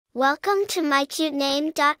Welcome to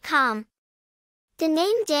mycutename.com. The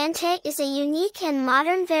name Dantay is a unique and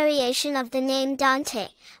modern variation of the name Dante,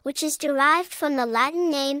 which is derived from the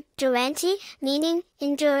Latin name durante, meaning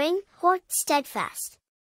enduring or steadfast.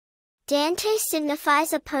 Dantay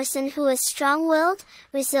signifies a person who is strong-willed,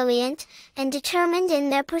 resilient, and determined in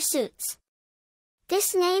their pursuits.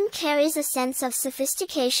 This name carries a sense of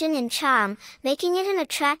sophistication and charm, making it an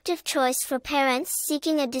attractive choice for parents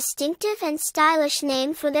seeking a distinctive and stylish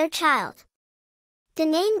name for their child. The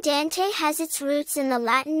name Dantay has its roots in the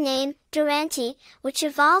Latin name Durante, which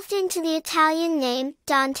evolved into the Italian name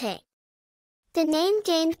Dante. The name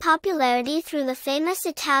gained popularity through the famous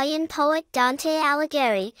Italian poet Dante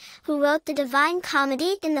Alighieri, who wrote the Divine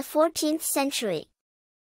Comedy in the 14th century.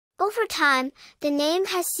 Over time, the name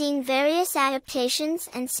has seen various adaptations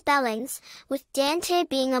and spellings, with Dantay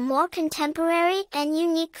being a more contemporary and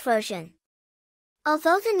unique version.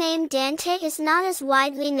 Although the name Dantay is not as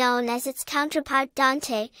widely known as its counterpart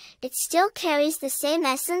Dante, it still carries the same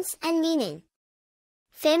essence and meaning.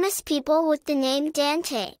 Famous people with the name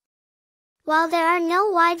Dantay. While there are no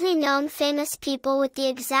widely known famous people with the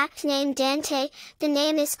exact name Dantay, the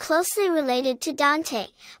name is closely related to Dante,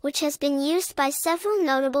 which has been used by several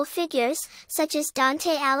notable figures, such as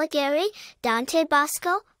Dante Alighieri, Dante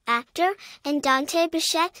Bosco, actor, and Dante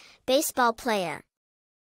Bichette, baseball player.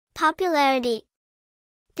 Popularity.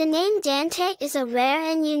 The name Dantay is a rare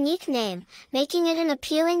and unique name, making it an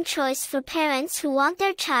appealing choice for parents who want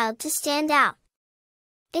their child to stand out.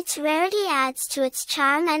 Its rarity adds to its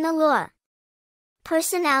charm and allure.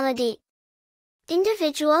 Personality.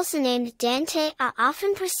 Individuals named Dantay are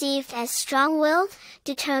often perceived as strong-willed,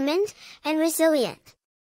 determined, and resilient.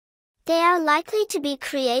 They are likely to be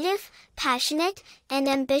creative, passionate, and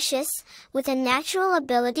ambitious, with a natural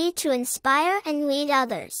ability to inspire and lead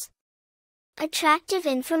others. Attractive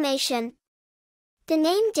information. The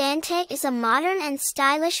name Dantay is a modern and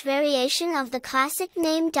stylish variation of the classic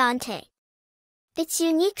name Dante. Its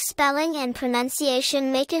unique spelling and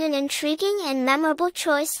pronunciation make it an intriguing and memorable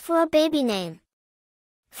choice for a baby name.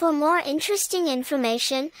 For more interesting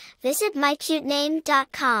information, visit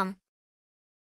mycutename.com.